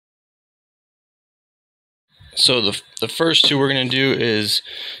So the first two we're going to do is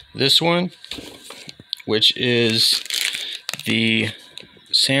this one, which is the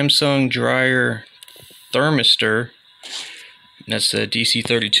Samsung dryer Thermistor. That's the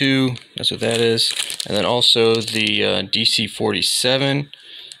DC32, that's what that is. And then also the DC47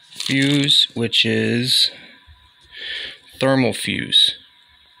 fuse, which is thermal fuse.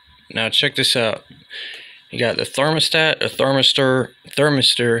 Now check this out. You got the thermostat, a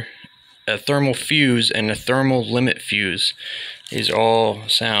thermistor, a thermal fuse, and a thermal limit fuse. These all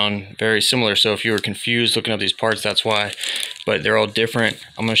sound very similar, so if you were confused looking up these parts, that's why. But they're all different.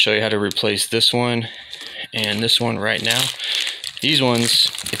 I'm going to show you how to replace this one and this one right now. These ones,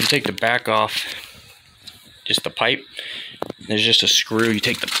 if you take the back off, just the pipe, there's just a screw. You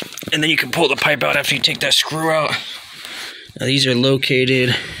take and then you can pull the pipe out after you take that screw out. Now these are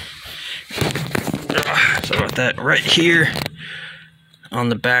located, sorry about that, right here on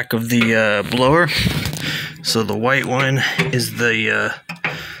the back of the blower. So the white one is the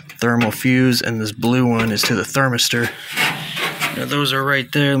thermal fuse, and this blue one is to the thermistor. Now those are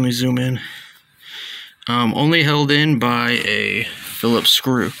right there. Let me zoom in. Only held in by a Phillips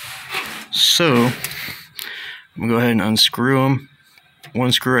screw. So I'm gonna go ahead and unscrew them.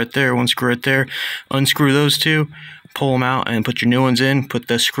 One screw right there, one screw right there. Unscrew those two, pull them out, and put your new ones in. Put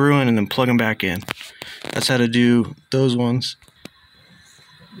the screw in, and then plug them back in. That's how to do those ones.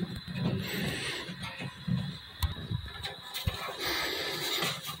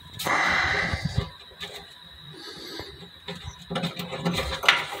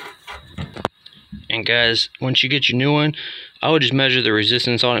 And guys, once you get your new one, I would just measure the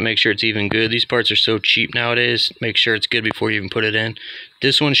resistance on it, make sure it's even good. These parts are so cheap nowadays. Make sure it's good before you even put it in.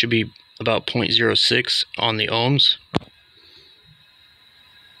 This one should be about 0.06 on the ohms.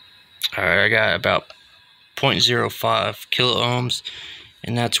 Alright, I got about 0.05 kilo ohms,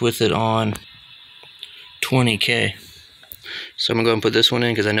 and that's with it on 20K. So I'm going to go and put this one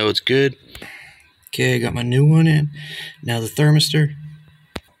in because I know it's good. Okay, I got my new one in. Now the thermistor.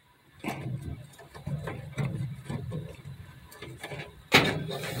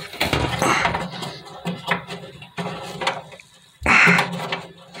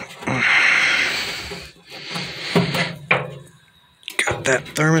 Got that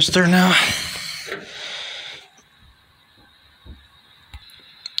thermistor now.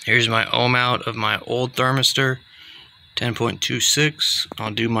 Here's my ohm out of my old thermistor, 10.26.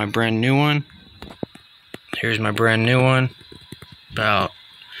 I'll do my brand new one. Here's my brand new one, about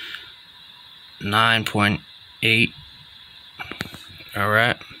 9.8.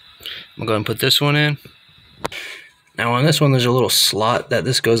 Alright, I'm gonna go ahead and put this one in. Now on this one there's a little slot that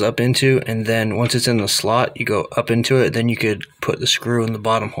this goes up into, and then once it's in the slot you go up into it, then you could put the screw in the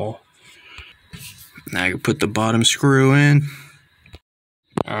bottom hole. Now you put the bottom screw in.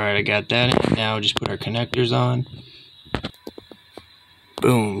 Alright, I got that in. Now just put our connectors on.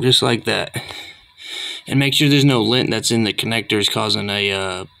 Boom, just like that. And make sure there's no lint that's in the connectors causing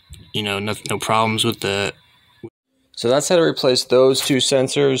a no problems with the. So that's how to replace those two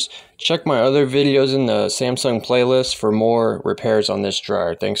sensors. Check my other videos in the Samsung playlist for more repairs on this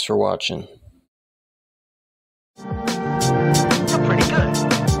dryer. Thanks for watching.